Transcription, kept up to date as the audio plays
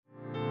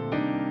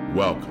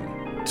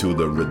Welcome to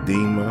the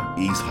Redeemer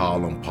East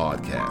Harlem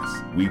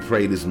podcast. We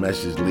pray this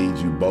message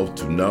leads you both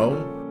to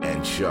know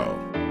and show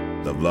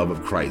the love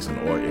of Christ in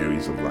all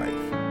areas of life.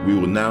 We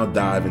will now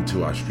dive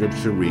into our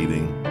scripture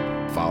reading,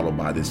 followed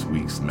by this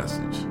week's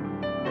message.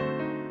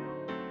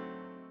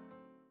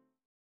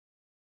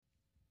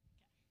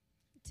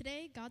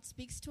 Today, God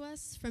speaks to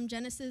us from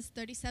Genesis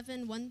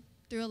 37, 1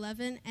 through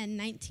 11, and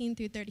 19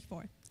 through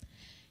 34.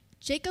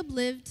 Jacob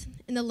lived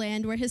in the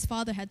land where his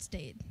father had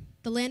stayed,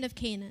 the land of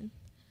Canaan.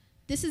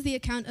 This is the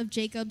account of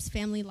Jacob's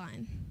family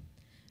line.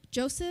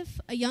 Joseph,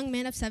 a young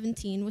man of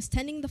 17, was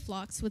tending the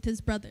flocks with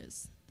his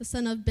brothers, the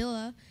son of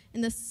Bilhah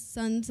and the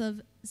sons of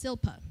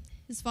Zilpah,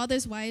 his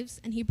father's wives,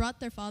 and he brought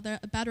their father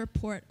a bad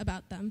report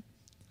about them.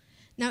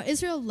 Now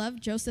Israel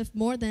loved Joseph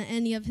more than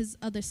any of his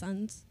other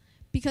sons,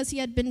 because he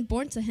had been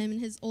born to him in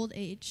his old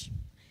age,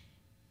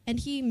 and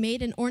he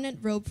made an ornate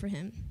robe for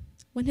him.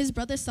 When his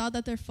brothers saw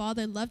that their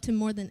father loved him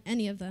more than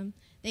any of them,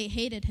 they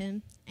hated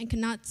him and could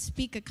not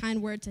speak a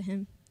kind word to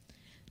him.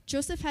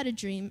 Joseph had a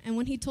dream, and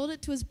when he told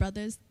it to his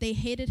brothers, they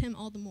hated him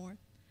all the more.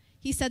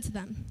 He said to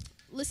them,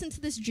 "Listen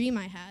to this dream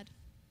I had.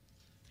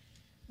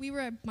 We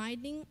were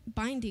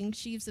binding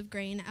sheaves of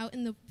grain out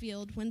in the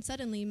field when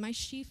suddenly my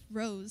sheaf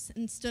rose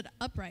and stood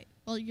upright,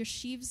 while your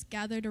sheaves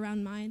gathered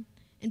around mine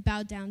and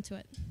bowed down to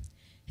it."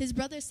 His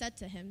brothers said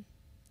to him,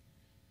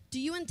 "Do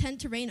you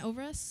intend to reign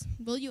over us?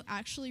 Will you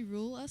actually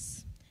rule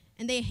us?"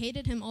 And they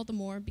hated him all the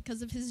more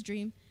because of his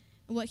dream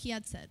and what he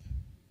had said.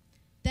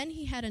 Then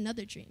he had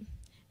another dream,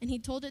 and he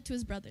told it to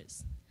his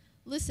brothers.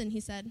 "Listen," he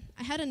said,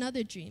 "I had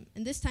another dream,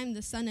 and this time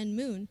the sun and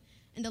moon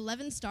and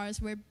 11 stars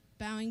were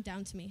bowing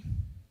down to me."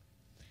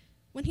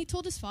 When he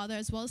told his father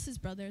as well as his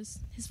brothers,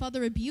 his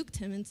father rebuked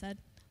him and said,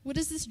 "What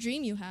is this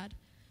dream you had?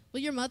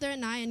 Will your mother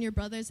and I and your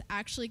brothers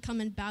actually come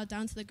and bow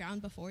down to the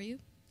ground before you?"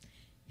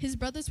 His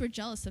brothers were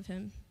jealous of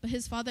him, but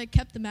his father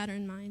kept the matter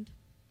in mind.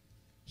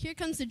 "Here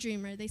comes the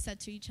dreamer," they said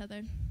to each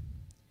other.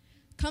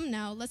 "Come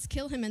now, let's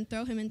kill him and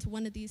throw him into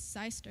one of these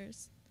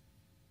cisterns,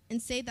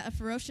 and say that a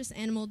ferocious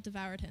animal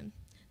devoured him.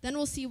 Then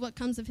we'll see what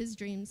comes of his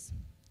dreams."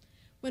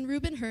 When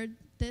Reuben heard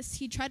this,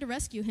 he tried to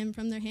rescue him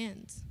from their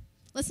hands.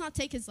 "Let's not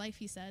take his life,"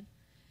 he said.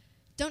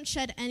 "Don't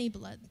shed any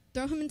blood.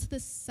 Throw him into the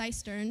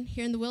cistern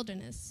here in the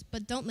wilderness,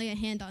 but don't lay a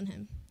hand on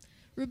him."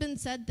 Reuben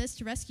said this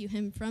to rescue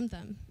him from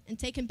them and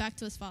take him back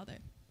to his father.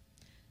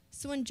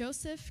 So when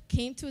Joseph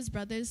came to his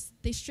brothers,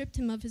 they stripped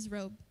him of his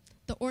robe,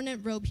 the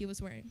ornate robe he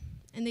was wearing,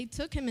 and they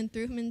took him and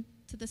threw him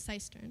into the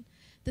cistern.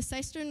 The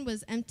cistern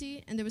was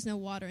empty, and there was no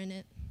water in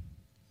it.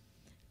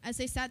 As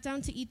they sat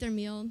down to eat their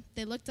meal,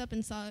 they looked up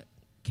and saw a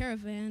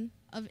caravan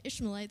of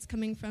Ishmaelites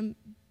coming from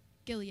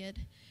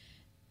Gilead.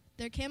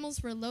 Their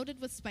camels were loaded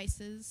with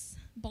spices,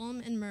 balm,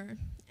 and myrrh,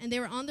 and they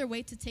were on their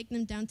way to take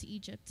them down to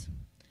Egypt.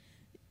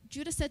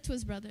 Judah said to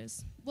his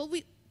brothers, "What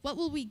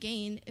will we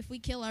gain if we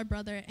kill our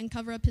brother and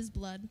cover up his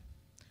blood?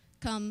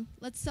 Come,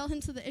 let's sell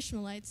him to the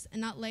Ishmaelites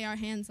and not lay our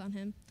hands on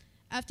him.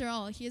 After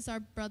all, he is our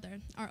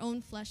brother, our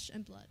own flesh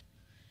and blood."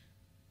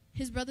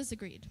 His brothers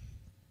agreed.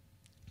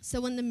 So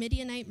when the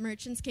Midianite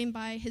merchants came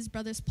by, his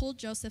brothers pulled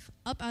Joseph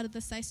up out of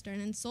the cistern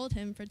and sold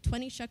him for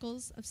 20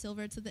 shekels of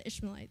silver to the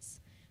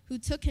Ishmaelites, who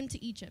took him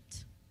to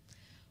Egypt.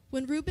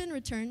 When Reuben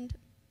returned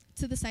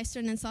to the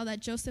cistern and saw that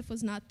Joseph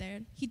was not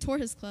there, he tore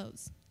his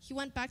clothes. He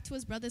went back to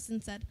his brothers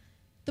and said,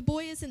 "The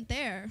boy isn't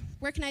there.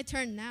 Where can I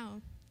turn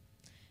now?"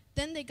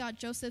 Then they got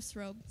Joseph's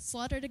robe,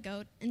 slaughtered a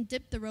goat, and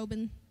dipped the robe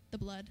in the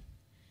blood.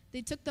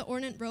 They took the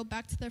ornate robe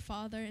back to their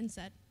father and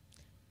said,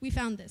 "We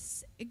found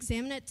this.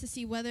 Examine it to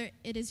see whether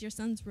it is your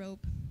son's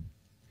robe."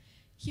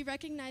 He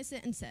recognized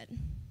it and said,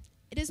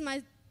 "It is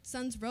my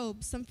son's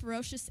robe. Some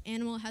ferocious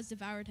animal has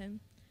devoured him.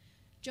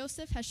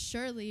 Joseph has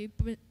surely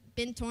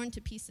been torn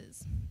to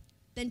pieces."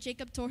 Then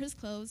Jacob tore his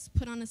clothes,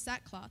 put on a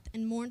sackcloth,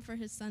 and mourned for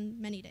his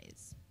son many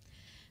days.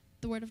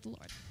 The word of the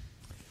Lord.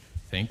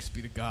 Thanks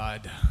be to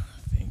God.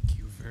 Thank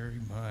you very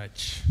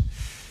much.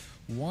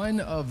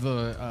 One of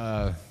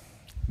the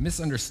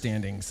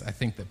misunderstandings I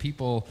think that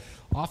people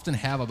often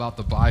have about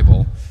the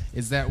Bible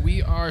is that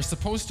we are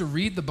supposed to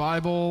read the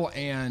Bible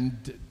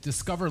and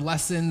discover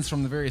lessons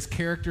from the various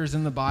characters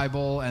in the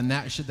Bible, and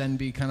that should then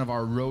be kind of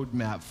our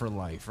roadmap for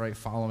life, right?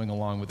 Following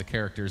along with the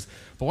characters.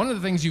 But one of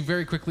the things you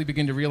very quickly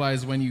begin to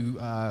realize when you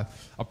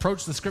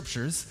approach the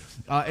scriptures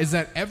is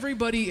that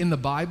everybody in the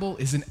Bible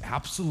is an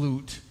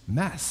absolute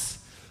mess.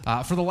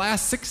 For the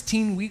last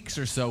 16 weeks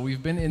or so,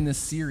 we've been in this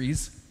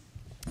series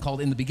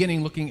called In the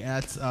Beginning, looking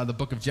at the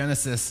book of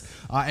Genesis.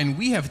 And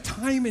we have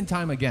time and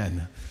time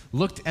again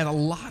looked at a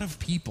lot of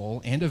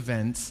people and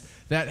events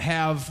that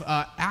have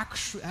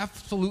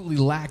absolutely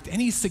lacked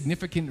any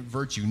significant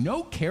virtue.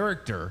 No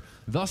character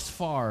thus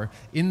far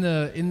in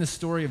the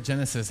story of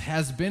Genesis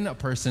has been a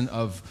person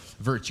of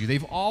virtue.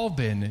 They've all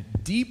been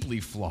deeply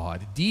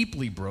flawed,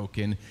 deeply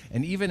broken,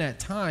 and even at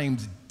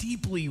times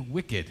deeply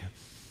wicked.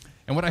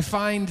 And what I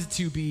find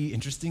to be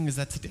interesting is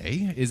that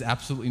today is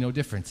absolutely no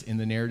different in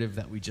the narrative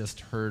that we just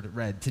heard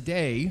read.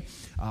 Today,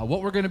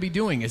 what we're going to be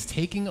doing is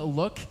taking a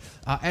look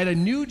at a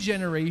new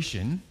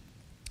generation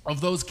of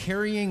those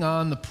carrying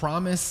on the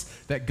promise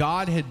that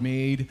God had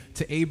made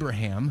to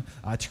Abraham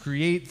to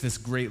create this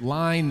great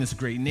line, this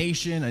great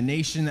nation, a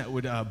nation that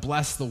would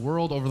bless the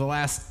world. Over the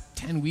last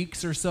 10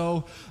 weeks or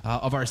so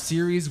of our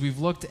series, we've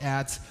looked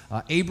at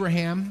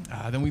Abraham,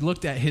 then we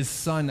looked at his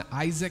son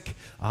Isaac,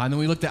 and then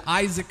we looked at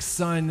Isaac's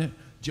son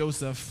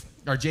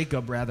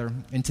Jacob,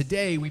 and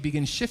today we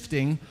begin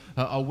shifting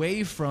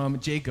away from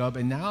Jacob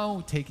and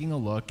now taking a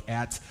look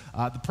at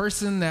the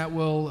person that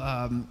will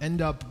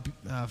end up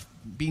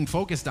being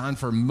focused on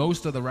for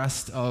most of the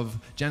rest of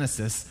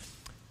Genesis,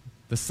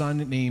 the son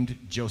named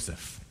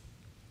Joseph.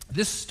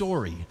 This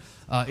story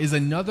is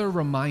another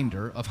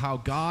reminder of how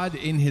God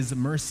in his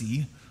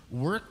mercy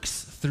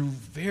works through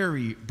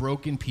very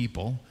broken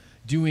people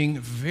doing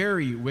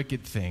very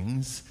wicked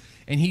things.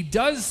 And he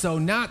does so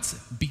not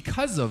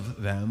because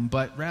of them,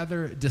 but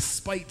rather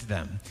despite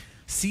them.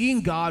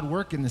 Seeing God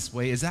work in this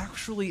way is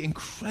actually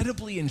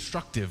incredibly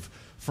instructive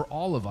for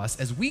all of us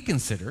as we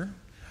consider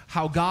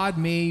how God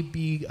may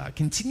be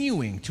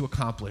continuing to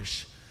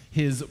accomplish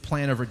his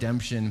plan of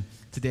redemption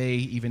today,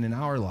 even in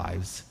our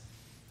lives.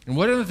 And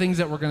one of the things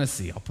that we're going to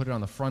see, I'll put it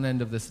on the front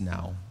end of this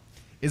now,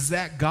 is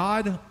that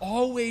God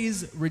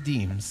always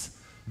redeems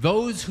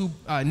those who,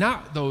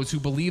 not those who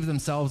believe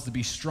themselves to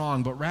be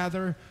strong, but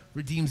rather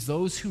redeems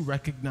those who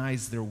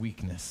recognize their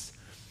weakness.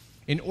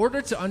 In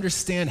order to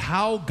understand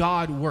how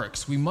God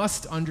works, we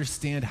must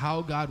understand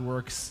how God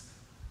works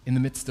in the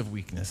midst of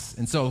weakness.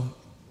 And so,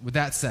 with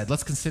that said,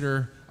 let's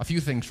consider a few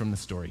things from the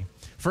story.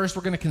 First,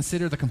 we're going to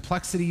consider the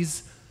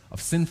complexities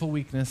of sinful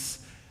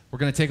weakness. We're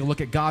going to take a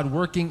look at God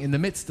working in the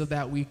midst of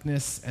that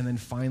weakness, and then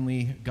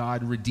finally,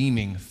 God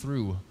redeeming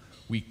through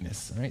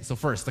weakness. All right. So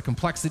first, the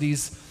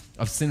complexities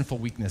of sinful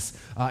weakness.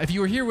 If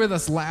you were here with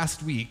us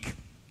last week,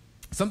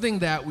 something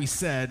that we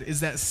said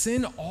is that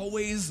sin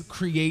always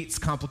creates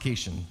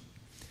complication.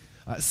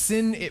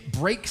 Sin, it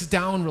breaks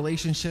down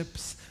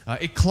relationships.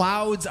 It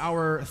clouds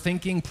our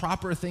thinking,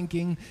 proper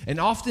thinking, and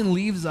often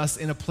leaves us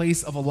in a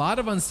place of a lot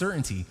of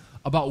uncertainty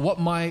about what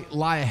might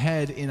lie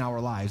ahead in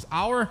our lives.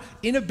 Our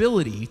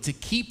inability to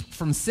keep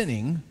from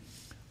sinning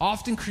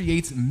often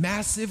creates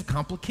massive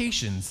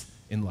complications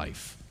in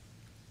life.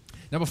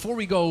 Now, before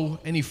we go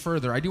any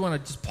further, I do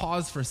want to just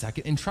pause for a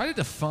second and try to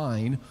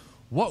define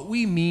what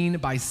we mean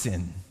by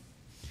sin.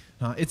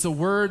 It's a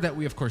word that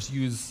we, of course,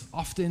 use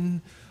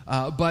often,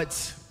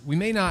 but we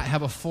may not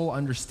have a full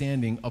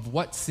understanding of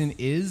what sin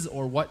is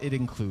or what it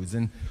includes.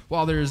 And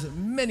while there's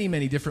many,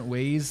 many different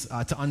ways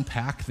to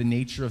unpack the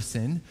nature of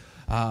sin,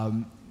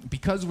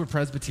 because we're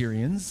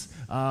Presbyterians,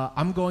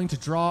 I'm going to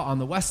draw on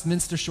the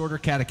Westminster Shorter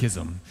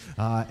Catechism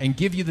and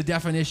give you the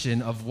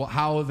definition of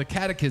how the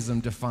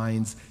Catechism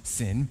defines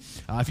sin.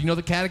 If you know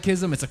the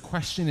Catechism, it's a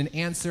question and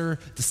answer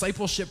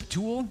discipleship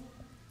tool.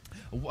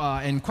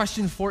 And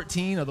question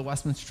 14 of the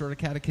Westminster Shorter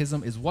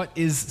Catechism is, what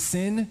is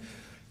sin?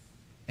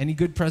 Any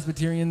good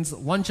Presbyterians?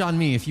 Lunch on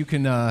me if you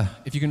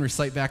can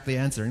recite back the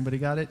answer. Anybody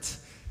got it?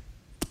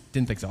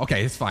 Didn't think so.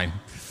 Okay, it's fine.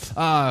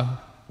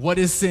 What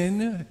is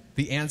sin?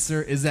 The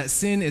answer is that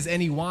sin is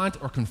any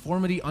want or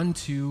conformity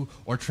unto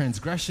or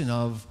transgression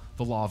of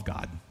the law of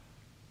God.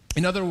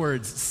 In other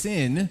words,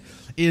 sin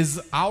is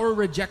our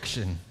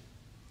rejection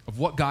of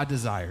what God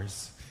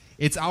desires.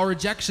 It's our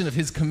rejection of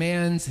his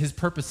commands, his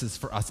purposes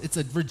for us. It's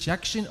a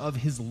rejection of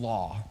his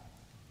law.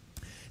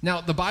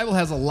 Now, the Bible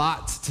has a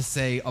lot to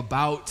say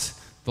about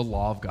the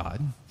law of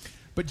God,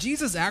 but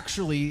Jesus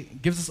actually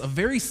gives us a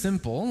very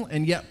simple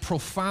and yet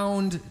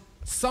profound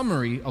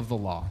summary of the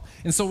law.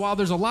 And so while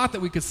there's a lot that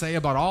we could say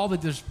about all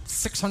there's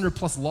 600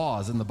 plus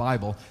laws in the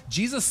Bible,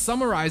 Jesus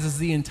summarizes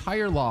the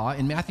entire law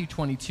in Matthew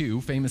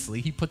 22,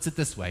 famously. He puts it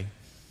this way: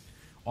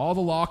 all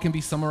the law can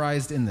be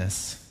summarized in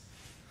this,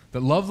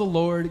 that love the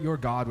Lord your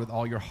God with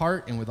all your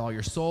heart and with all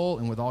your soul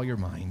and with all your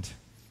mind.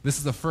 This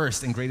is the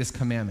first and greatest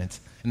commandment.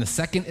 And the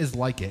second is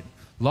like it: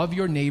 love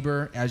your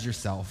neighbor as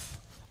yourself.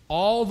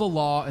 All the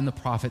law and the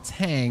prophets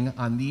hang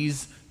on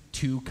these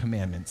two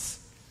commandments.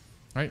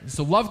 All right?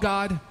 So love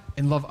God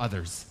and love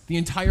others. The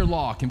entire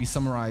law can be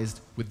summarized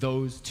with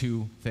those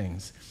two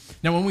things.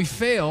 Now, when we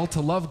fail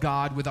to love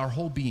God with our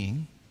whole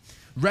being,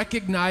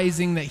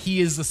 recognizing that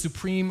he is the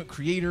supreme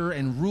creator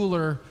and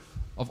ruler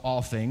of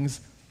all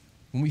things,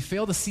 when we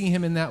fail to see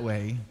him in that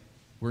way,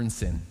 we're in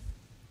sin.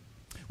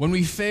 When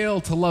we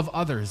fail to love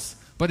others,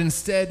 but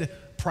instead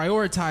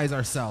prioritize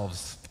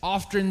ourselves,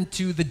 often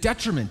to the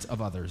detriment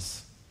of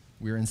others,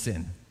 we're in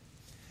sin.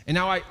 And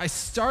now I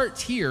start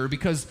here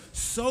because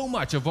so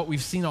much of what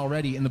we've seen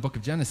already in the book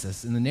of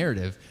Genesis, in the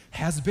narrative,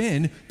 has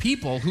been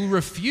people who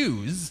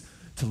refuse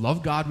to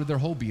love God with their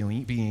whole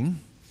being,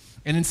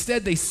 and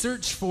instead they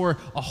search for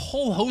a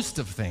whole host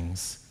of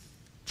things,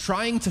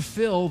 trying to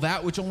fill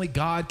that which only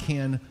God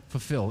can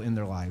fulfill in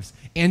their lives.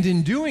 And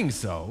in doing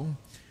so,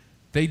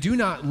 they do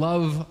not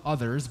love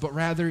others, but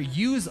rather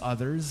use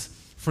others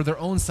for their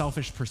own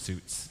selfish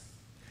pursuits.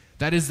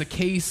 That is the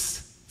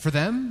case for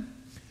them,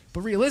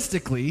 but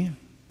realistically,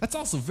 that's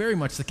also very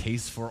much the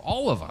case for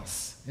all of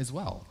us as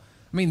well.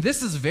 I mean,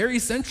 this is very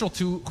central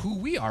to who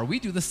we are. We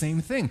do the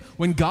same thing.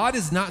 When God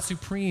is not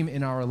supreme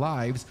in our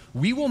lives,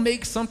 we will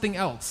make something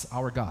else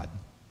our God.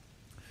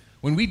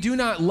 When we do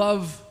not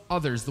love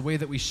others the way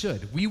that we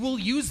should, we will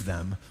use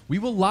them. We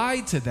will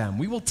lie to them.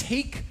 We will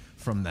take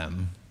from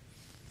them.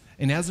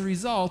 And as a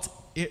result,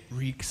 it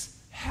wreaks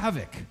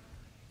havoc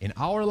in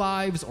our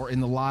lives or in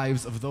the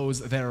lives of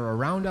those that are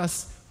around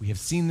us. We have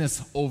seen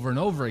this over and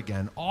over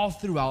again, all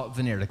throughout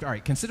the narrative. All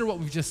right, consider what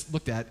we've just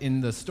looked at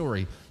in the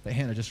story that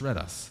Hannah just read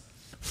us.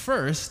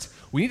 First,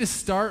 we need to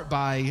start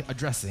by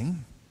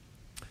addressing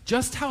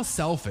just how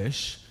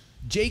selfish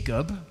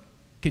Jacob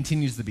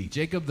continues to be.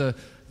 Jacob,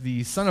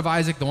 the son of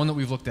Isaac, the one that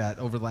we've looked at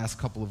over the last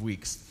couple of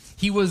weeks.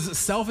 He was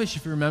selfish,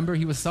 if you remember.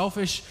 He was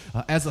selfish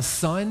as a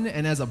son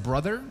and as a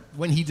brother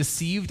when he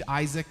deceived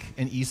Isaac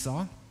and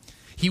Esau.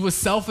 He was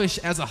selfish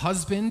as a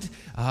husband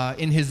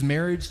in his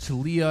marriage to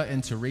Leah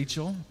and to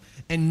Rachel.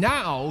 And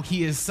now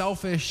he is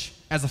selfish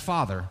as a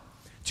father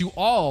to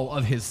all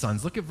of his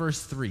sons. Look at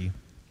verse 3.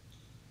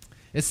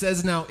 It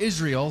says, now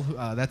Israel,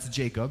 that's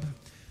Jacob.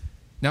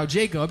 Now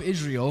Jacob,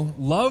 Israel,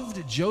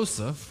 loved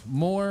Joseph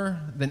more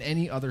than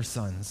any other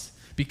sons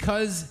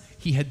because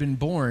he had been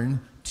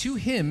born to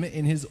him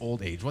in his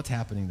old age. What's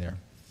happening there?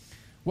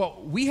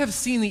 Well, we have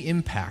seen the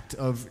impact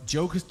of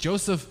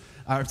Jacob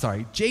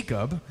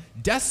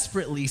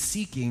desperately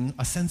seeking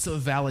a sense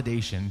of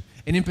validation.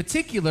 And in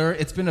particular,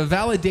 it's been a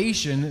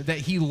validation that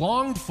he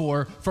longed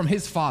for from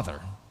his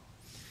father.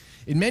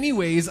 In many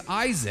ways,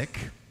 Isaac,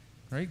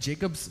 right,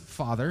 Jacob's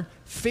father,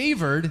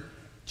 favored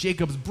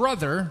Jacob's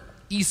brother,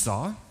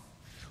 Esau,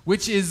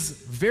 which is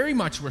very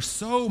much where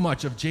so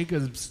much of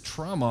Jacob's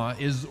trauma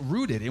is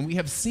rooted. And we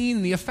have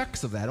seen the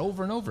effects of that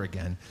over and over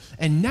again.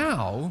 And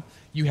now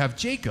you have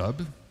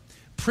Jacob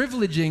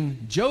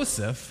privileging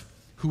Joseph,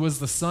 who was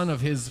the son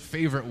of his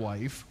favorite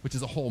wife, which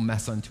is a whole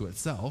mess unto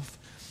itself.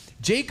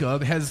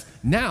 Jacob has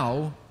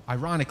now,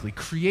 ironically,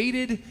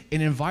 created an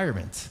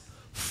environment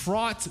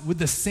fraught with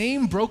the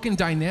same broken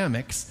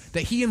dynamics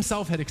that he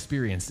himself had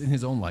experienced in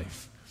his own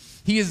life.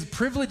 He is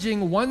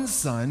privileging one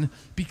son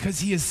because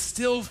he is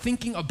still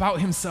thinking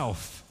about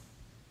himself,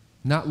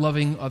 not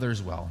loving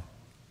others well.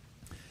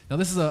 Now,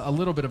 this is a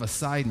little bit of a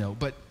side note,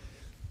 but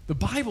the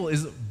Bible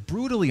is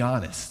brutally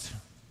honest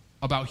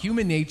about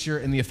human nature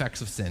and the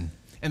effects of sin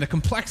and the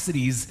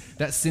complexities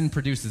that sin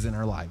produces in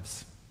our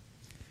lives.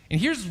 And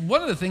here's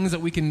one of the things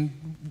that we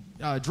can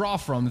draw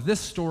from this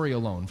story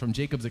alone, from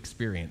Jacob's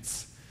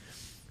experience.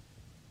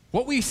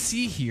 What we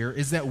see here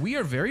is that we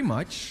are very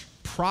much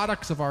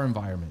products of our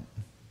environment,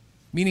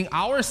 meaning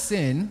our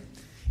sin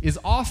is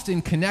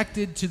often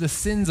connected to the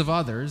sins of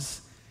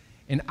others,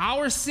 and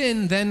our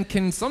sin then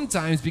can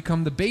sometimes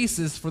become the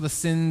basis for the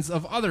sins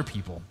of other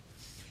people.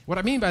 What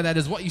I mean by that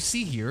is what you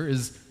see here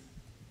is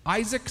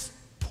Isaac's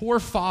poor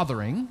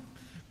fathering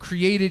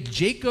created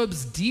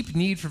Jacob's deep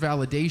need for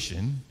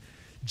validation.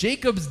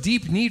 Jacob's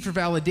deep need for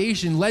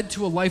validation led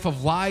to a life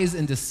of lies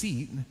and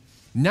deceit,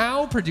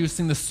 now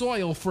producing the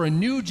soil for a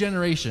new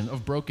generation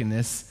of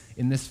brokenness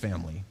in this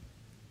family.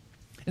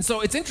 And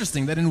so it's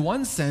interesting that in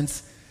one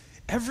sense,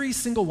 every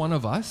single one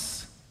of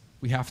us,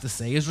 we have to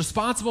say, is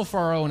responsible for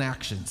our own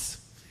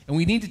actions. And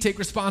we need to take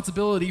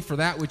responsibility for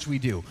that which we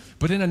do.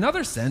 But in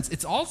another sense,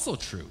 it's also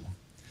true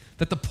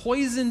that the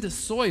poisoned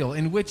soil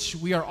in which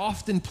we are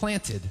often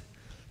planted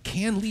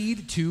can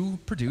lead to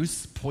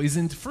produce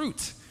poisoned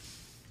fruit.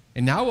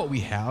 And now what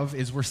we have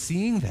is we're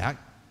seeing that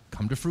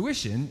come to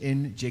fruition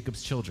in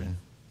Jacob's children.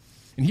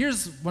 And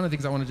here's one of the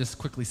things I want to just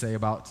quickly say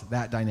about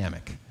that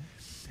dynamic,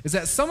 is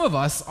that some of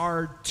us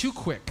are too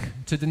quick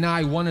to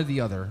deny one or the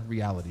other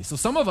reality. So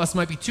some of us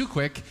might be too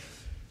quick,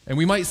 and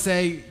we might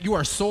say, you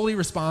are solely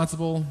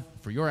responsible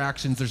for your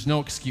actions, there's no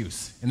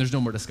excuse, and there's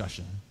no more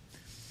discussion.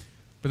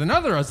 But then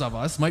others of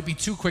us might be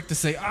too quick to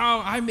say,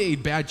 oh, I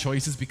made bad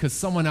choices because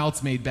someone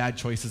else made bad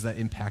choices that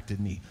impacted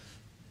me.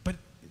 But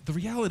the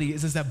reality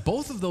is that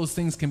both of those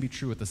things can be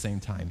true at the same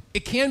time.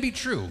 It can be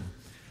true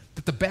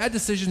that the bad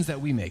decisions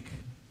that we make,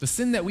 the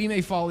sin that we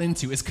may fall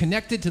into, is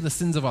connected to the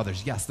sins of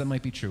others. Yes, that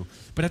might be true.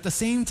 But at the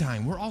same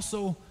time, we're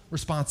also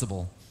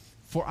responsible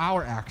for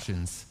our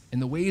actions and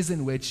the ways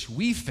in which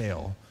we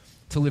fail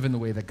to live in the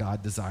way that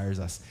God desires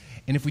us.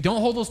 And if we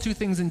don't hold those two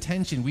things in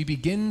tension, we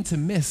begin to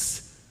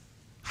miss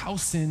how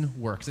sin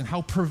works and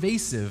how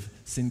pervasive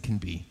sin can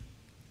be.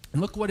 And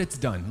look what it's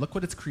done. Look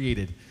what it's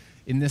created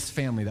in this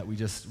family that we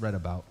just read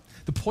about.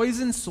 The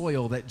poisoned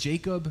soil that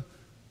Jacob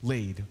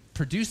laid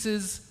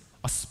produces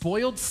a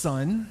spoiled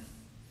son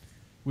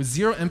with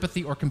zero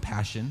empathy or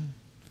compassion,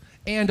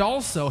 and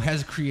also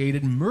has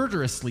created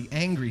murderously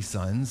angry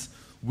sons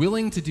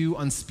willing to do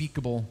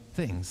unspeakable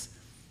things.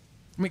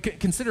 I mean,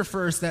 consider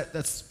first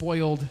that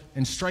spoiled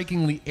and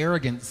strikingly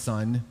arrogant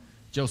son,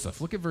 Joseph.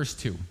 Look at verse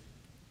 2.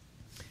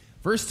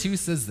 Verse 2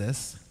 says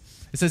this.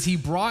 It says, he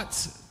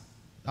brought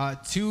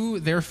to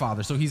their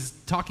father. So he's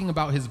talking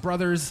about his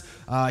brothers.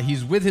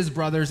 He's with his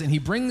brothers, and he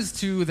brings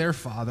to their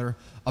father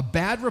a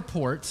bad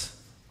report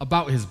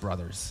about his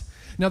brothers.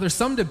 Now, there's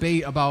some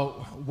debate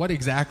about what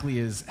exactly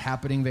is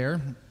happening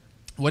there.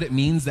 what it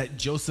means that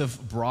Joseph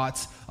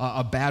brought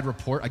a bad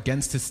report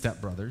against his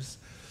stepbrothers.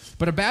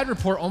 But a bad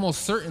report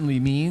almost certainly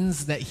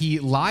means that he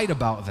lied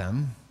about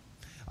them,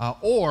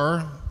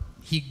 or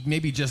he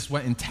maybe just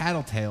went and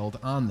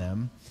tattletaled on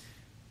them.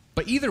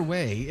 But either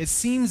way, it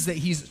seems that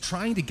he's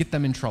trying to get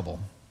them in trouble.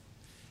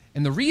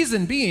 And the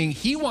reason being,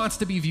 he wants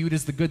to be viewed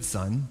as the good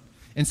son,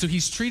 and so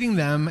he's treating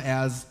them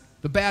as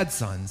the bad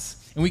sons.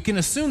 And we can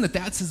assume that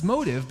that's his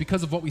motive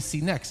because of what we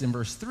see next. In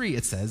verse 3,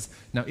 it says,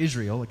 now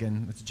Israel,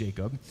 again, it's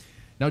Jacob.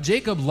 Now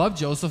Jacob loved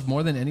Joseph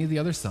more than any of the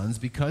other sons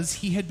because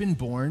he had been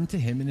born to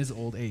him in his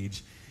old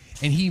age.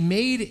 And he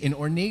made an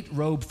ornate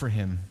robe for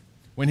him.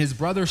 When his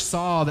brothers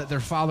saw that their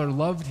father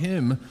loved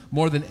him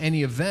more than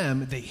any of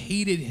them, they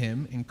hated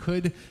him and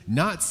could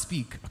not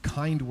speak a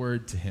kind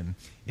word to him.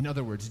 In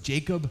other words,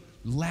 Jacob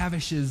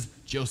lavishes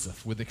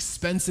Joseph with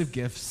expensive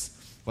gifts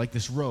like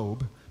this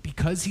robe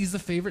because he's the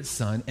favorite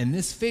son, and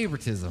this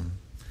favoritism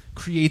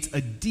creates a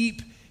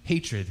deep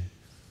hatred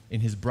in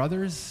his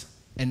brothers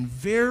and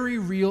very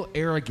real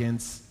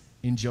arrogance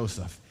in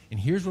Joseph. And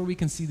here's where we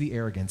can see the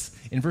arrogance.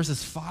 In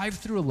verses 5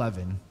 through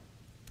 11,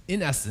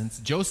 in essence,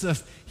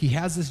 Joseph, he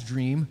has this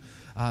dream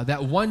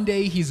that one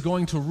day he's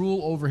going to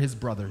rule over his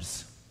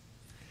brothers.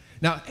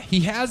 Now,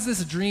 he has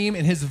this dream,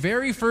 and his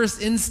very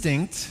first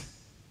instinct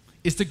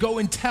is to go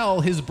and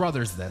tell his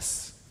brothers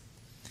this.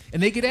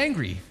 And they get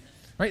angry,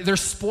 right? Their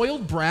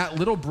spoiled brat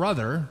little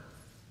brother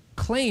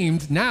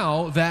claimed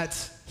now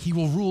that he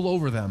will rule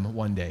over them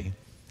one day.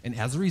 And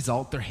as a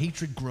result, their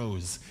hatred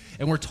grows.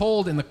 And we're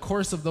told in the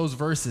course of those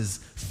verses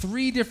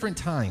 3 different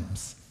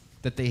times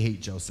that they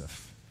hate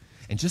Joseph.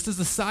 And just as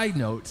a side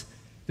note,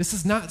 this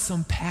is not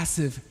some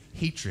passive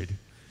hatred.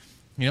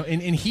 You know,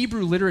 in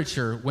Hebrew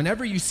literature,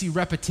 whenever you see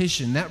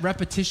repetition, that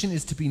repetition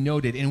is to be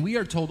noted. And we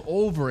are told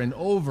over and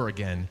over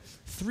again,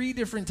 3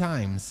 different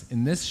times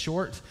in this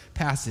short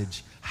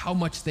passage, how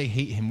much they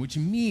hate him, which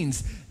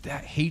means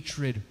that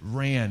hatred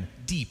ran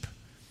deep.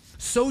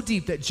 So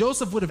deep that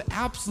Joseph would have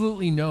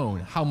absolutely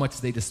known how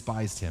much they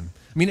despised him.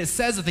 I mean, it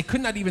says that they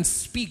could not even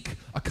speak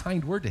a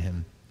kind word to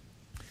him.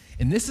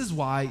 And this is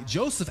why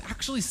Joseph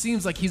actually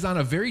seems like he's on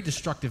a very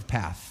destructive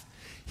path.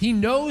 He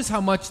knows how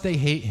much they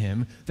hate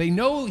him. He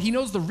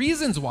knows the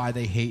reasons why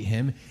they hate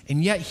him,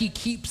 and yet he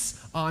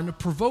keeps on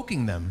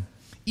provoking them.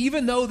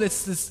 Even though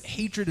this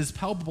hatred is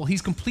palpable,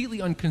 he's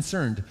completely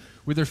unconcerned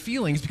with their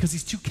feelings because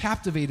he's too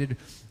captivated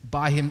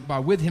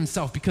with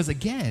himself. Because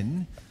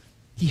again,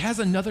 he has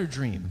another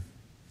dream.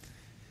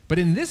 But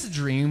in this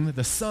dream,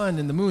 the sun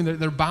and the moon,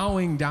 they're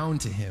bowing down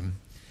to him.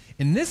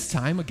 And this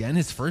time, again,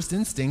 his first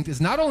instinct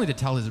is not only to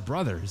tell his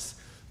brothers,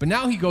 but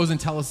now he goes and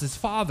tells his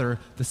father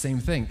the same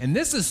thing. And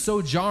this is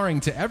so jarring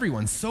to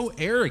everyone, so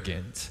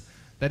arrogant,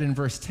 that in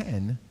verse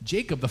 10,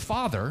 Jacob, the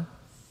father,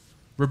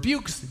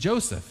 rebukes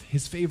Joseph,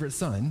 his favorite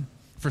son,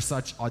 for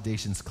such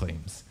audacious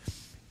claims.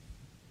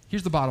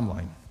 Here's the bottom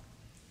line.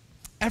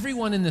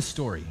 Everyone in this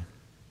story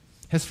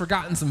has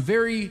forgotten some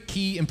very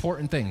key,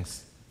 important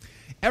things.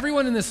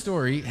 Everyone in this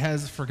story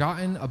has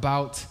forgotten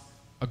about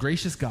a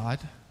gracious God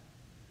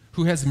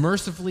who has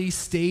mercifully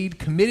stayed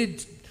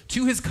committed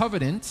to his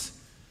covenant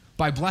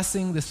by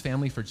blessing this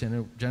family for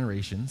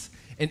generations.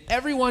 And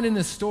everyone in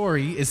this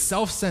story is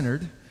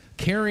self-centered,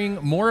 caring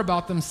more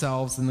about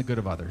themselves than the good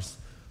of others.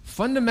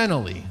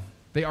 Fundamentally,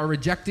 they are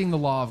rejecting the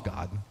law of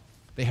God.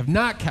 They have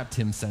not kept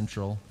him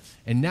central,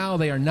 and now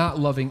they are not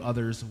loving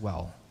others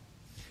well.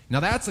 Now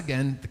that's,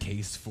 again, the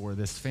case for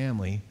this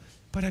family,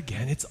 but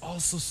again, it's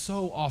also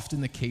so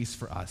often the case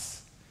for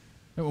us.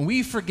 When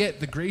we forget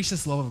the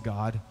gracious love of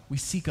God, we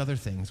seek other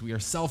things. We are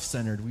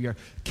self-centered. We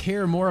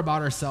care more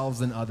about ourselves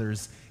than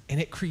others, and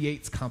it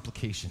creates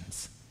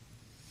complications.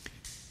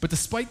 But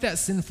despite that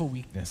sinful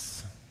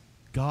weakness,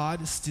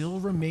 God still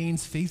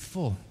remains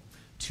faithful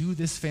to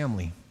this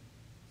family.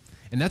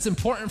 And that's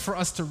important for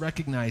us to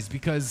recognize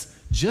because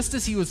just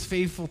as he was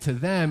faithful to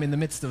them in the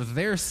midst of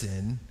their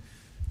sin,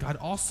 God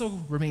also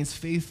remains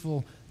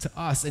faithful to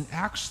us and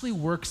actually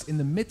works in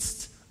the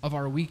midst of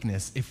our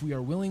weakness if we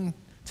are willing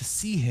to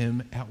see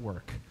him at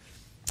work.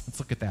 Let's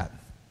look at that.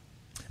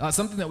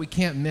 Something that we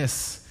can't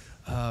miss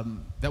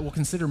that we'll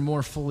consider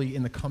more fully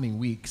in the coming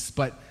weeks.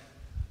 But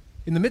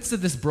in the midst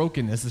of this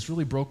brokenness, this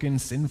really broken,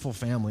 sinful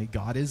family,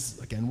 God is,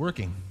 again,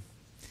 working.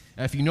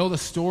 If you know the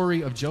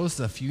story of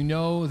Joseph, you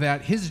know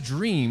that his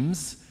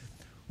dreams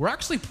were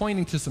actually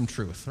pointing to some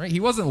truth, right? He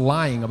wasn't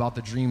lying about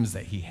the dreams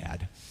that he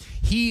had.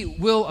 He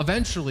will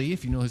eventually,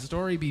 if you know his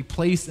story, be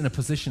placed in a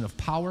position of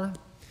power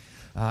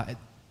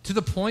to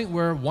the point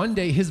where one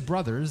day his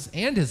brothers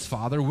and his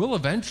father will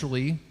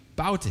eventually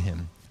bow to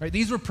him. Right?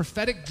 These were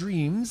prophetic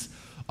dreams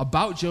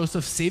about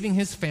Joseph saving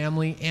his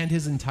family and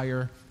his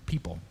entire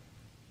people.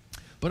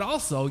 But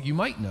also, you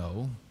might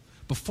know,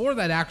 before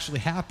that actually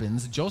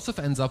happens, Joseph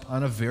ends up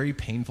on a very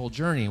painful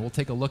journey. We'll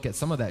take a look at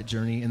some of that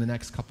journey in the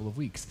next couple of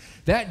weeks.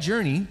 That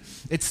journey,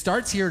 it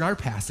starts here in our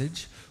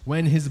passage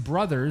when his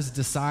brothers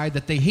decide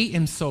that they hate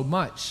him so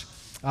much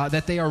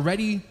that they are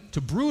ready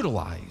to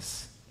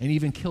brutalize and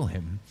even kill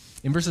him.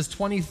 In verses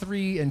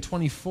 23 and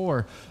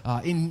 24,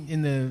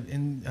 in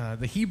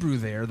the Hebrew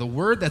there, the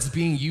word that's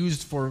being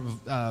used for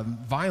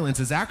violence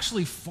is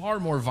actually far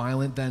more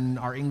violent than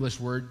our English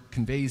word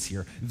conveys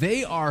here.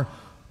 They are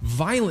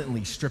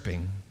violently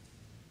stripping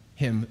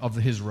him of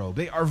his robe.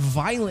 They are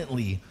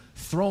violently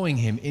throwing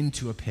him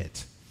into a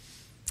pit.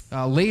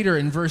 Later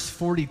in verse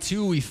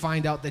 42, we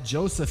find out that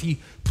Joseph, he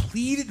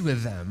pleaded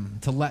with them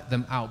to let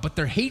them out, but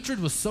their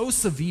hatred was so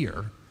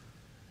severe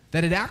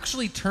that it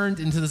actually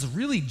turned into this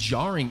really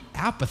jarring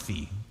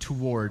apathy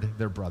toward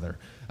their brother.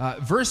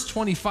 Verse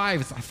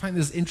 25, I find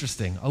this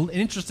interesting, an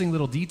interesting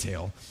little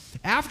detail.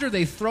 After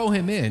they throw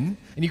him in,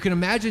 and you can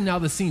imagine now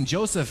the scene,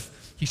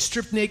 Joseph, he's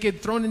stripped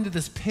naked, thrown into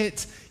this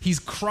pit, he's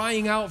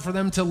crying out for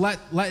them to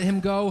let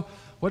him go.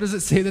 What does it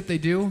say that they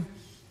do?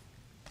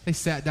 They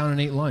sat down and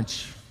ate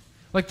lunch.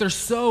 Like they're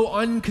so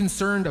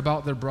unconcerned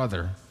about their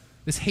brother.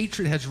 This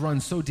hatred has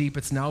run so deep,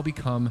 it's now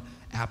become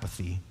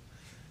apathy.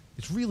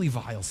 It's really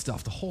vile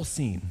stuff, the whole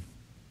scene.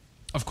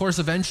 Of course,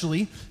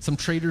 eventually, some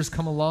traders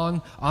come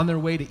along on their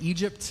way to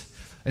Egypt,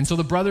 and so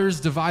the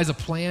brothers devise a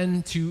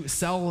plan to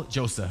sell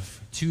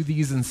Joseph to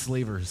these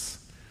enslavers.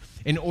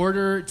 In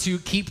order to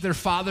keep their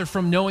father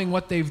from knowing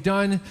what they've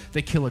done,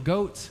 they kill a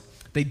goat,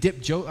 they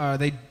dip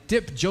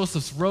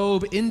Joseph's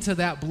robe into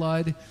that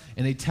blood,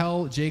 and they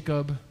tell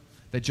Jacob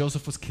that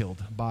Joseph was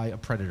killed by a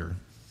predator.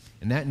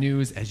 And that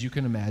news, as you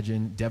can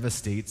imagine,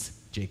 devastates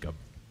Jacob.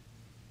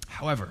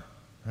 However,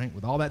 right,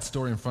 with all that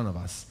story in front of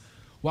us,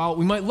 while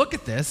we might look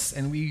at this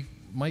and we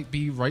might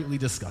be rightly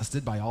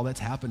disgusted by all that's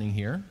happening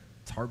here,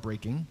 it's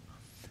heartbreaking,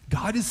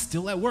 God is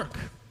still at work,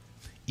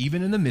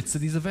 even in the midst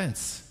of these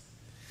events.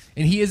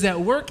 And he is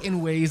at work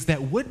in ways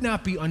that would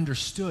not be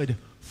understood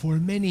for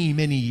many,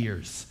 many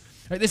years.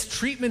 Right, this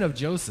treatment of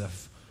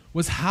Joseph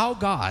was how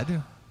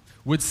God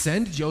would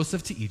send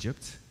Joseph to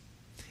Egypt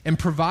and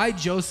provide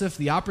Joseph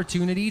the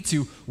opportunity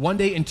to one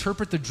day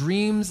interpret the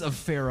dreams of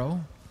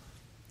Pharaoh,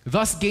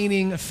 thus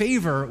gaining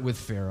favor with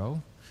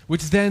Pharaoh,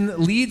 which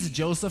then leads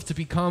Joseph to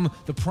become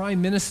the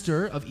prime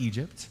minister of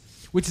Egypt,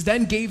 which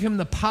then gave him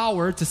the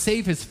power to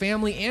save his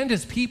family and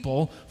his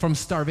people from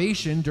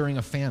starvation during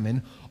a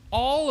famine,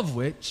 all of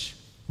which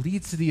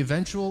leads to the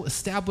eventual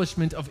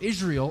establishment of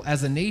Israel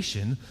as a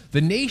nation,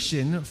 the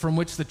nation from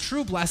which the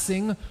true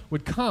blessing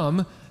would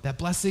come, that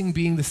blessing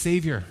being the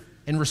Savior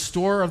and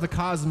restorer of the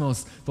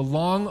cosmos, the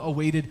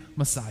long-awaited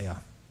Messiah.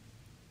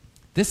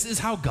 This is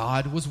how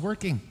God was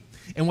working.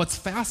 And what's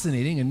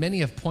fascinating, and many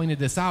have pointed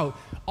this out,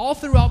 all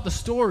throughout the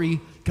story,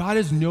 God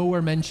is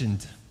nowhere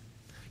mentioned.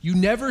 You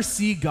never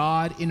see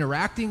God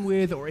interacting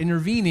with or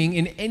intervening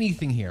in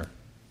anything here.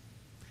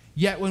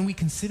 Yet when we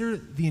consider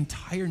the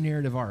entire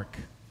narrative arc,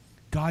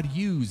 God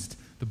used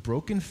the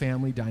broken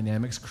family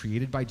dynamics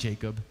created by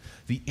Jacob,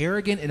 the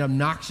arrogant and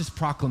obnoxious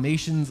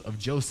proclamations of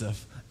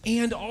Joseph,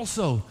 and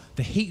also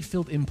the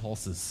hate-filled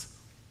impulses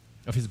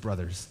of his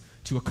brothers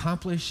to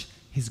accomplish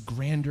his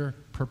grander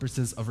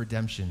purposes of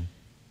redemption.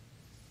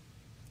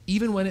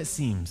 Even when it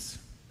seems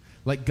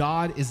like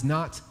God is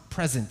not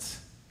present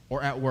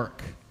or at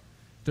work,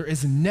 there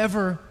is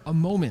never a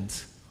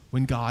moment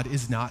when God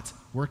is not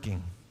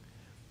working.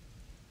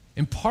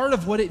 And part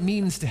of what it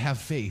means to have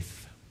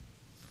faith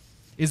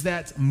is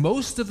that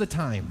most of the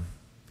time,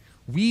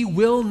 we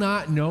will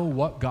not know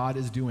what God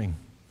is doing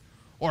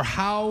or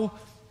how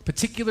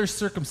particular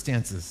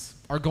circumstances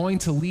are going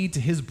to lead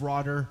to his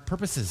broader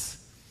purposes.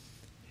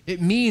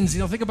 It means,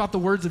 think about the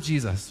words of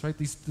Jesus, right?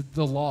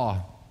 The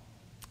law,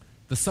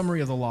 the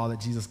summary of the law that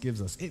Jesus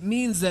gives us. It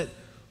means that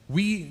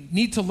we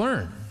need to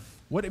learn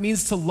what it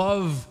means to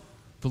love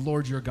the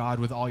Lord your God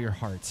with all your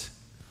heart,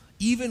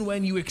 even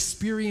when you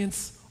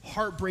experience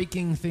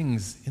heartbreaking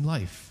things in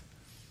life.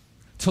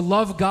 To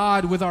love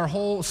God with our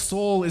whole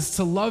soul is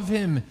to love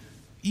him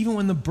even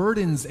when the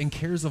burdens and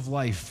cares of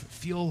life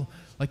feel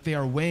like they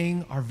are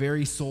weighing our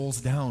very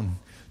souls down.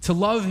 To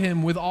love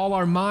him with all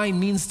our mind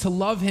means to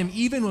love him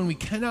even when we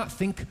cannot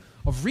think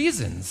of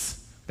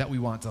reasons that we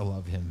want to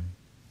love him.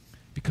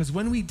 Because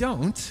when we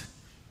don't,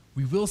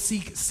 we will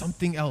seek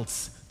something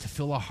else to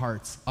fill our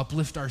hearts,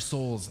 uplift our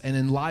souls, and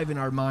enliven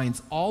our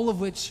minds, all of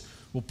which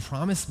will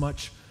promise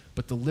much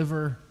but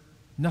deliver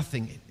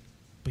nothing.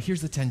 But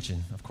here's the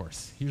tension, of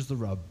course. Here's the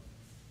rub.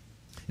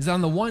 Is that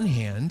on the one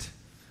hand,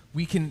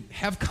 we can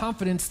have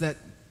confidence that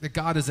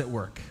God is at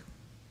work.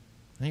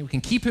 Right? We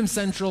can keep him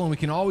central, and we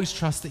can always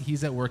trust that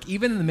he's at work,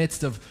 even in the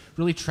midst of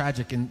really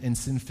tragic and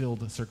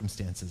sin-filled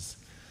circumstances.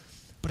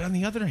 But on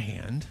the other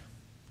hand,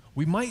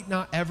 we might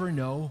not ever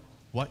know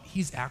what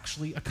he's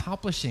actually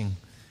accomplishing.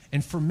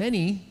 And for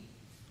many,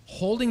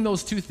 holding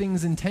those two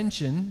things in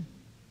tension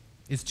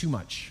is too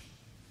much.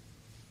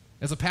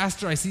 As a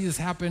pastor, I see this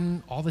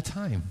happen all the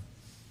time.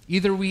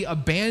 Either we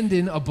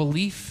abandon a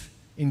belief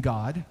in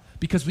God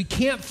because we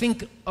can't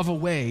think of a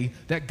way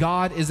that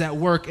God is at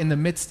work in the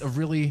midst of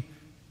really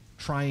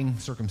trying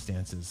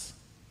circumstances.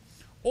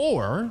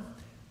 Or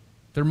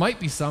there might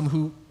be some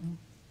who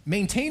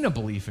maintain a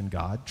belief in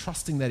God,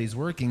 trusting that he's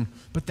working,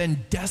 but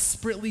then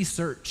desperately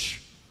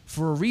search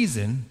for a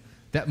reason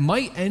that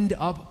might end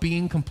up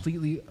being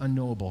completely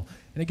unknowable.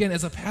 And again,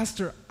 as a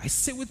pastor, I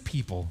sit with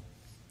people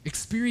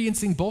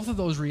experiencing both of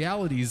those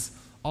realities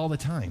all the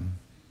time.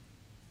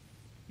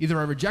 Either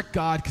I reject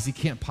God because he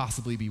can't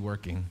possibly be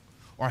working,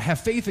 or I have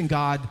faith in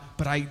God,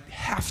 but I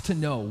have to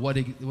know what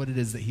it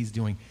is that he's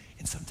doing.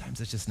 And sometimes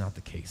that's just not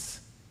the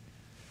case.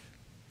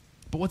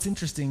 But what's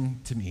interesting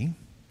to me,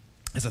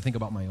 as I think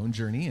about my own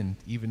journey and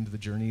even the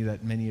journey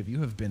that many of you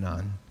have been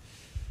on,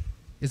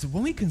 is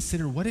when we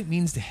consider what it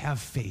means to have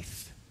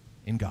faith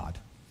in God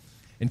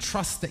and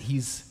trust that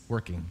he's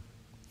working.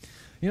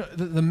 You know,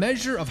 the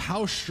measure of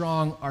how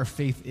strong our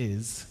faith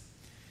is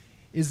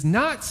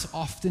not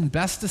often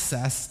best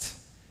assessed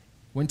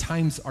when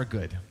times are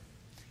good.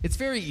 It's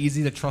very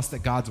easy to trust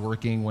that God's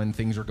working when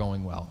things are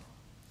going well.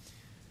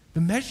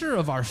 The measure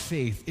of our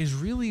faith is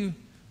really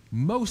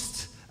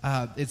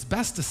it's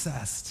best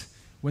assessed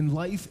when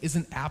life is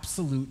an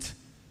absolute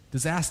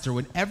disaster,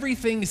 when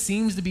everything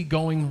seems to be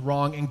going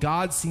wrong and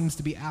God seems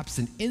to be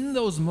absent. In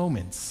those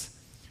moments,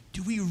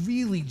 do we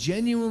really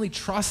genuinely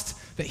trust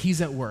that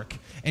he's at work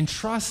and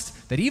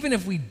trust that even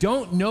if we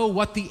don't know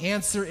what the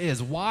answer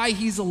is, why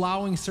he's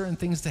allowing certain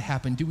things to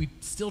happen, do we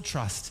still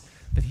trust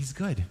that he's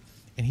good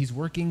and he's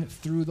working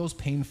through those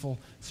painful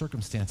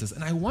circumstances?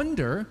 And I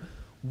wonder,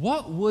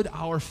 what would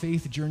our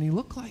faith journey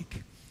look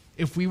like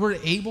if we were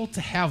able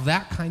to have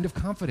that kind of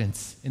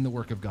confidence in the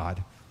work of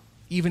God,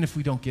 even if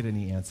we don't get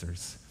any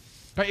answers?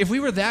 Right? If we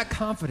were that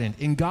confident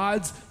in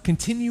God's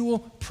continual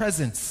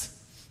presence,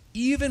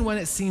 even when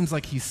it seems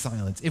like he's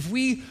silent, if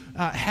we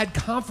had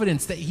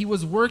confidence that he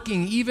was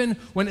working even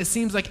when it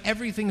seems like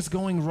everything's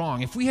going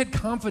wrong, if we had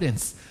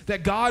confidence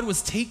that God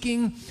was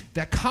taking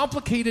that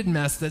complicated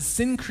mess that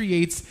sin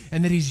creates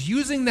and that he's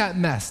using that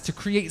mess to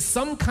create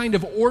some kind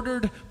of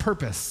ordered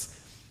purpose,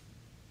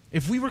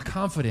 if we were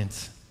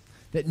confident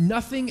that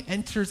nothing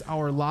enters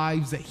our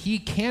lives that he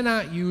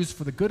cannot use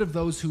for the good of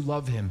those who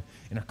love him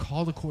and are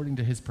called according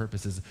to his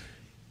purposes,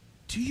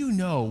 do you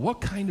know what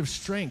kind of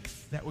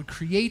strength that would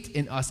create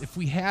in us if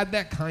we had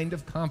that kind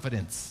of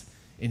confidence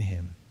in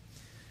him?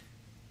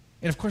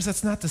 And of course,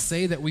 that's not to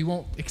say that we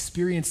won't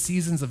experience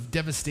seasons of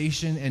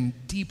devastation and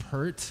deep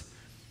hurt,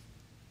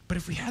 but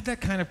if we had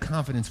that kind of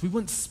confidence, we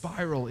wouldn't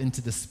spiral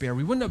into despair.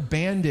 We wouldn't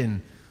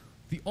abandon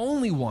the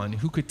only one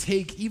who could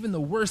take even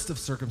the worst of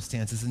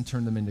circumstances and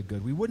turn them into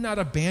good. We would not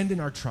abandon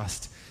our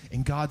trust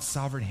in God's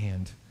sovereign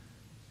hand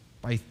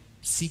by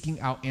seeking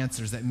out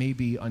answers that may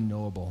be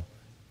unknowable.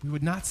 We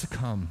would not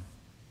succumb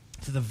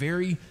to the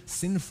very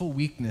sinful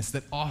weakness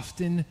that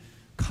often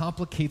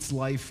complicates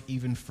life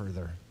even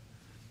further.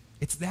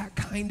 It's that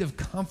kind of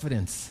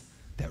confidence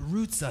that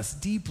roots us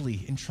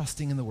deeply in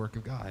trusting in the work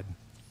of God.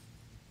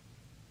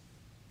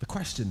 The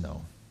question,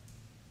 though,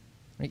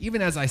 right,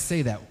 even as I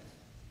say that,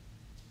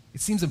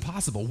 it seems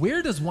impossible.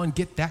 Where does one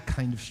get that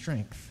kind of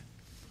strength?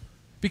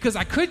 Because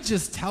I could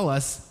just tell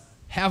us,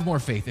 have more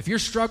faith. If you're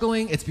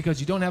struggling, it's because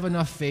you don't have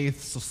enough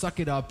faith, so suck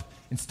it up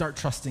and start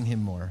trusting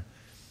him more.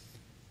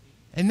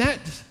 And that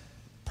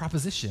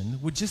proposition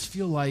would just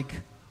feel like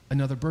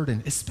another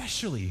burden,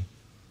 especially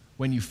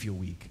when you feel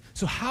weak.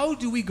 So how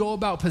do we go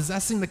about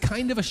possessing the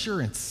kind of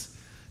assurance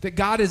that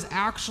God is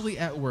actually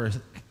at work,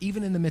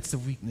 even in the midst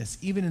of weakness,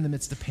 even in the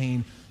midst of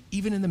pain,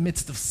 even in the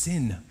midst of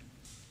sin?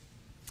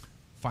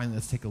 Finally,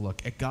 let's take a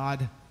look at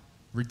God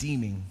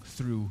redeeming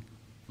through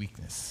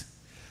weakness.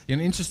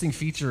 An interesting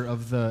feature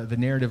of the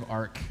narrative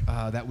arc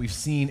that we've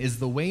seen is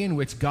the way in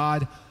which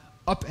God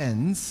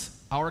upends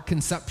our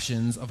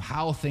conceptions of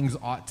how things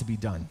ought to be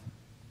done.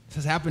 This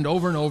has happened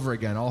over and over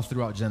again all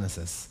throughout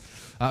Genesis.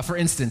 For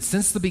instance,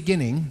 since the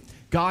beginning,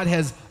 God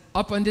has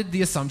upended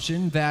the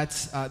assumption that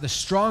the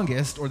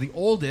strongest or the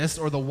oldest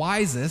or the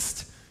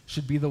wisest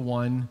should be the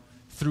one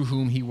through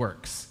whom he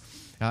works.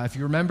 If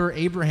you remember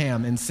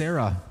Abraham and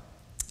Sarah,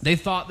 they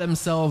thought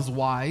themselves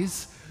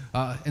wise,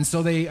 and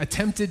so they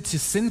attempted to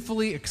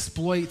sinfully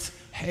exploit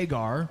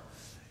Hagar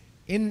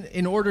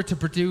in order to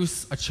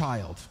produce a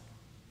child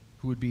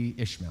who would be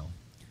Ishmael.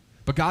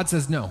 But God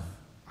says, no,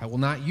 I will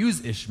not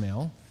use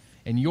Ishmael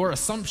and your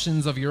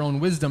assumptions of your own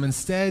wisdom.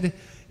 Instead,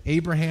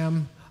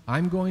 Abraham,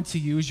 I'm going to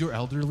use your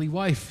elderly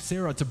wife,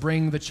 Sarah, to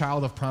bring the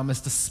child of promise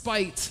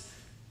despite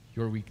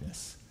your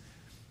weakness.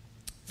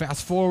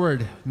 Fast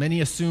forward,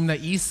 many assume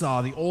that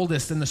Esau, the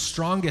oldest and the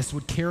strongest,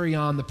 would carry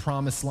on the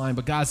promised line.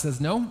 But God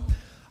says, no,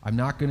 I'm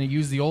not going to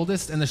use the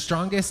oldest and the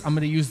strongest. I'm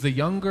going to use the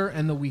younger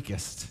and the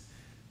weakest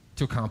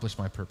to accomplish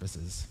my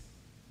purposes.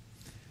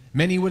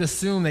 Many would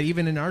assume that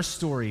even in our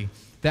story,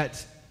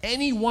 that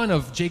any one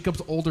of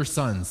Jacob's older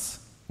sons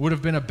would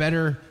have been a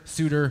better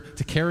suitor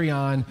to carry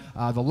on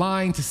the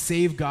line to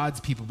save God's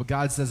people. But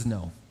God says,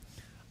 no,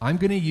 I'm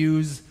going to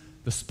use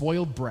the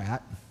spoiled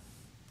brat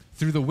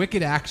through the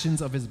wicked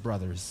actions of his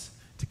brothers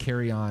to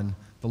carry on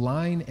the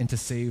line and to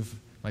save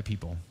my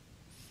people.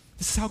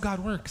 This is how God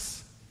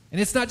works. And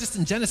it's not just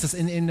in Genesis.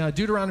 In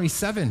Deuteronomy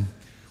 7,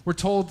 we're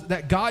told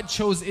that God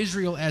chose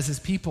Israel as his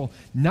people,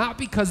 not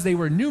because they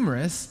were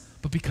numerous,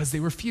 but because they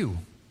were few.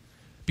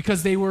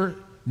 Because they were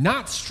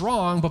not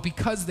strong, but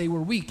because they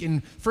were weak.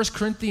 In 1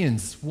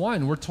 Corinthians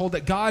 1, we're told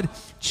that God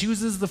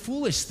chooses the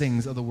foolish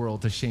things of the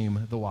world to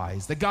shame the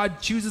wise, that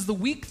God chooses the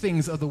weak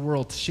things of the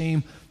world to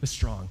shame the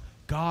strong.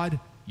 God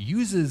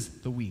uses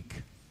the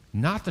weak,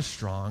 not the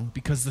strong,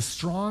 because the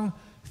strong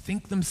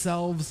think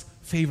themselves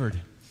favored.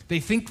 They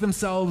think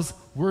themselves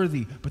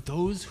worthy, but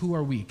those who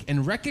are weak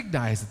and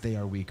recognize that they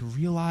are weak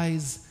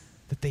realize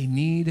that they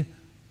need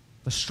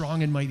the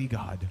strong and mighty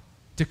God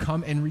to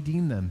come and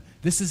redeem them.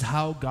 This is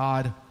how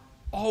God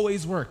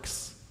always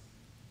works.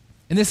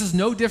 And this is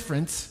no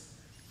different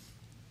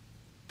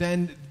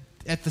than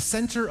at the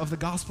center of the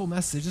gospel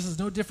message. This is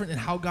no different in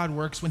how God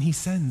works when he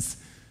sends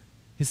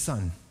his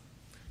son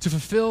to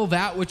fulfill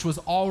that which was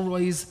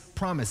always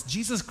promised.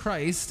 Jesus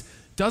Christ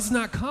does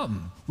not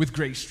come with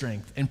great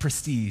strength and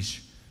prestige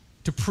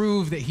to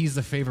prove that he's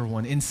the favored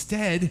one.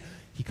 Instead,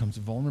 he comes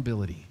with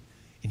vulnerability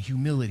and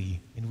humility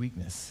and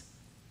weakness.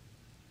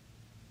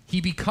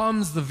 He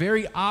becomes the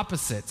very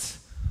opposite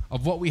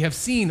of what we have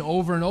seen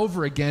over and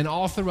over again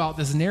all throughout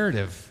this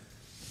narrative.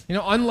 You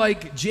know,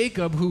 unlike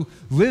Jacob, who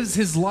lives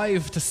his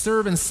life to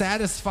serve and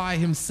satisfy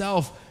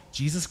himself,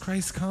 Jesus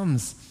Christ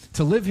comes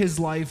to live his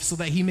life so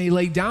that he may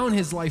lay down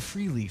his life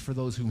freely for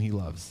those whom he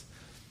loves.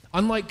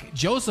 Unlike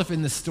Joseph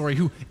in this story,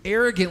 who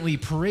arrogantly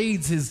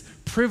parades his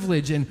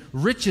privilege and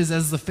riches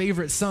as the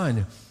favorite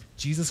son,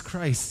 Jesus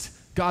Christ,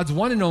 God's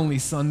one and only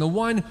Son, the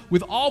one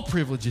with all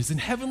privileges and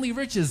heavenly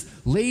riches,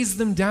 lays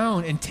them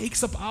down and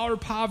takes up our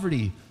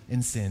poverty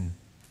and sin.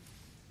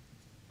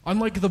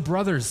 Unlike the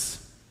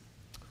brothers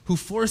who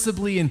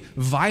forcibly and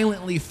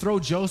violently throw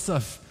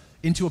Joseph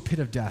into a pit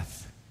of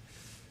death,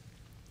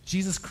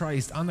 Jesus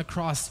Christ on the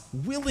cross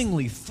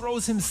willingly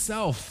throws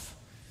himself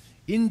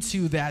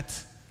into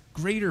that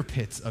greater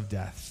pit of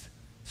death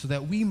so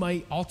that we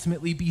might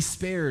ultimately be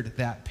spared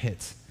that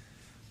pit.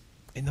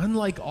 And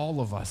unlike all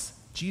of us,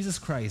 Jesus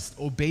Christ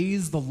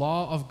obeys the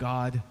law of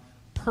God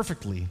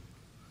perfectly,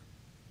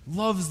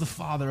 loves the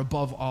Father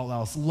above all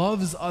else,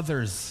 loves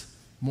others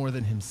more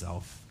than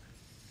himself.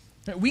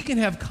 We can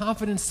have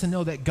confidence to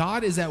know that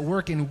God is at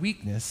work in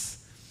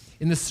weakness,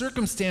 in the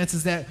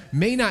circumstances that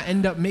may not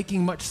end up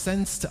making much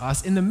sense to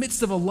us. In the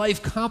midst of a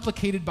life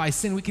complicated by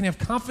sin, we can have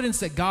confidence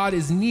that God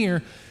is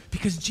near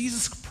because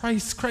Jesus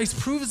Christ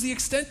proves the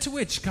extent to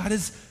which God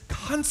is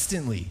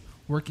constantly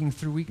working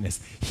through weakness.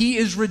 He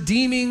is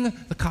redeeming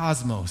the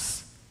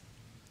cosmos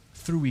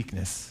through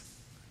weakness,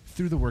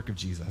 through the work of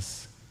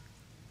Jesus.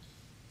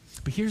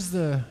 But here's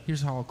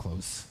how I'll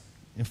close,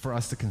 and for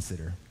us to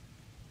consider.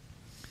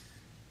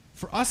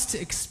 For us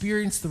to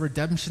experience the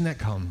redemption that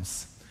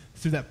comes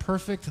through that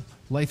perfect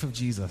life of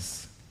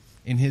Jesus,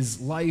 in his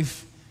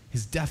life,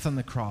 his death on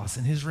the cross,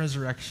 and his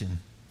resurrection,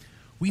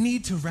 we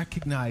need to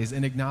recognize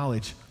and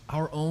acknowledge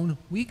our own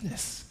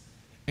weakness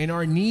and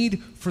our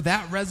need for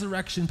that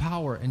resurrection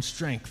power and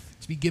strength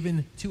to be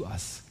given to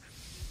us.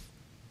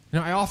 You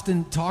know, I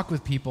often talk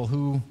with people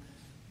who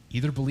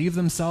either believe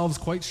themselves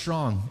quite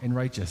strong and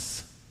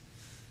righteous.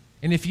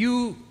 And if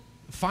you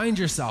find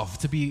yourself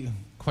to be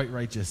quite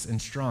righteous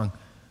and strong,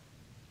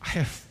 I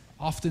have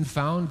often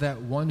found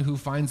that one who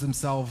finds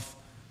himself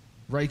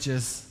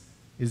righteous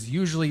is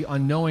usually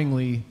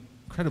unknowingly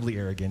incredibly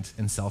arrogant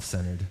and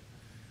self-centered,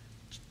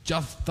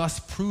 just thus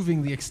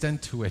proving the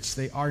extent to which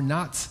they are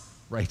not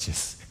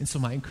righteous. And so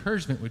my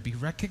encouragement would be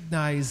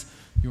recognize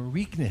your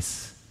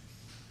weakness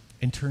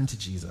and turn to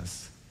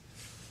Jesus.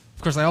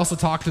 Of course, I also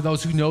talk to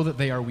those who know that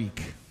they are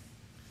weak,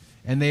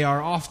 and they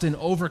are often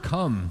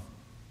overcome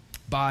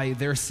by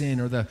their sin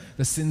or the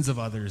sins of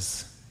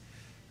others.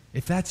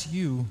 If that's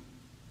you,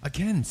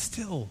 again,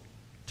 still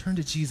turn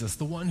to Jesus,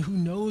 the one who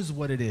knows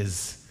what it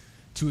is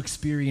to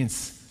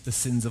experience the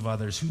sins of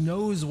others, who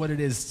knows what it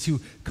is to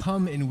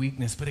come in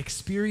weakness, but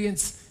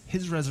experience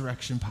his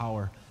resurrection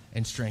power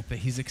and strength that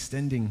he's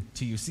extending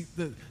to you. See,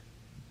 the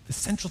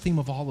central theme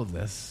of all of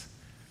this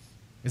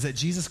is that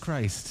Jesus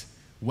Christ,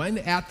 when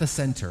at the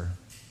center,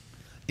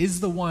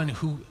 is the one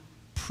who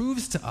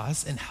proves to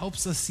us and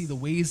helps us see the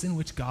ways in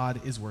which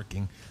God is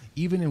working,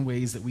 even in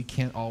ways that we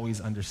can't always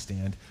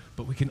understand.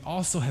 But we can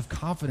also have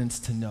confidence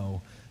to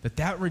know that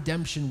that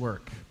redemption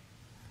work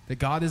that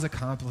God is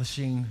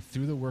accomplishing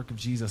through the work of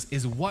Jesus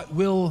is what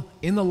will,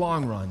 in the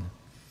long run,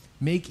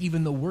 make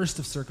even the worst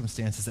of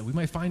circumstances that we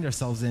might find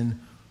ourselves in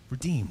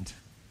redeemed.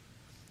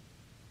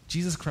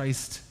 Jesus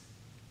Christ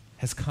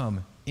has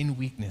come in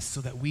weakness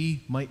so that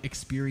we might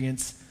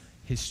experience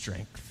his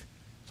strength.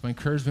 So my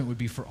encouragement would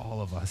be for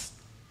all of us,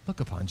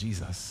 look upon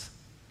Jesus,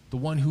 the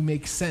one who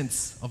makes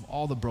sense of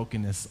all the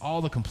brokenness,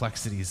 all the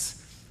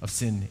complexities of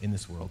sin in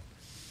this world.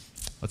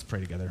 Let's pray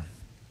together.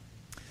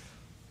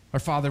 Our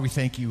Father, we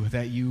thank you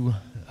that you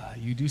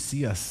do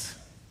see us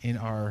in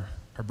our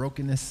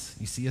brokenness.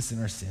 You see us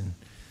in our sin.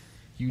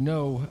 You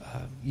know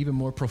even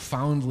more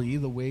profoundly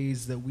the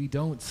ways that we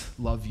don't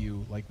love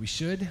you like we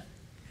should.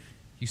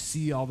 You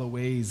see all the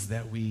ways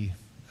that we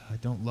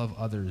don't love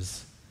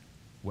others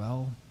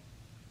well.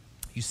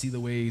 You see the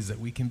ways that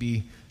we can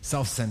be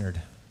self-centered,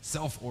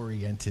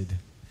 self-oriented.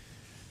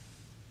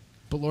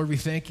 But Lord, we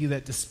thank you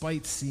that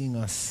despite seeing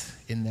us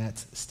in that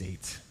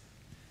state,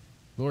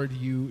 Lord,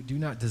 you do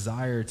not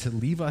desire to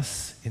leave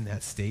us in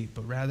that state,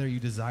 but rather you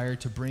desire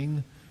to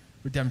bring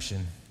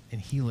redemption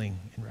and healing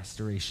and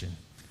restoration.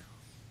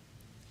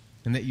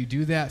 And that you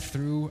do that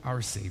through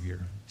our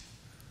Savior,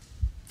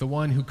 the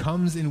one who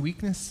comes in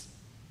weakness,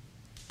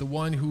 the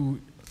one who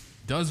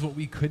does what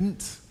we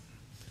couldn't,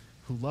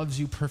 who loves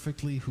you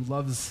perfectly, who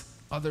loves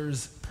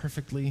others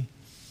perfectly,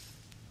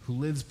 who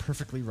lives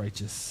perfectly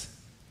righteous.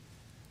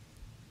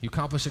 You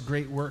accomplish a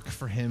great work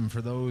for him,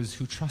 for those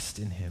who trust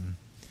in him.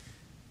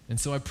 And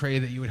so I pray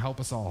that you would help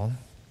us all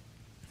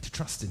to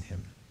trust in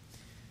him.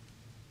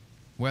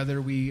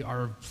 Whether we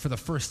are for the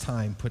first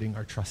time putting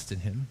our trust in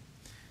him,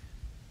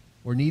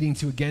 or needing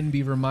to again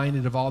be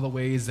reminded of all the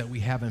ways that we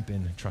haven't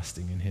been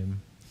trusting in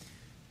him,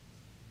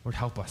 Lord,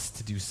 help us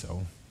to do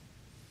so.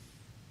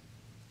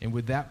 And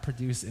would that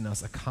produce in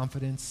us a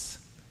confidence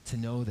to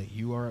know that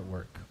you are at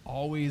work,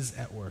 always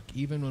at work,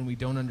 even when we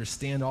don't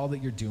understand all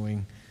that you're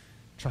doing,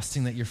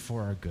 trusting that you're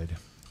for our good.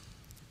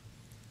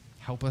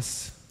 Help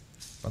us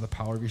by the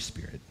power of your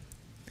Spirit.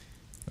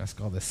 I ask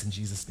all this in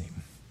Jesus'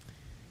 name.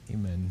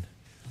 Amen.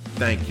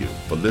 Thank you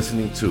for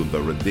listening to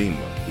the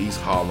Redeemer East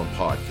Harlem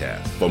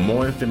podcast. For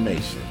more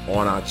information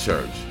on our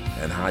church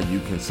and how you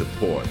can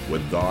support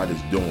what God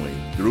is doing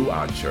through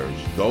our church,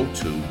 go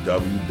to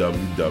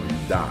www.reh.nyc.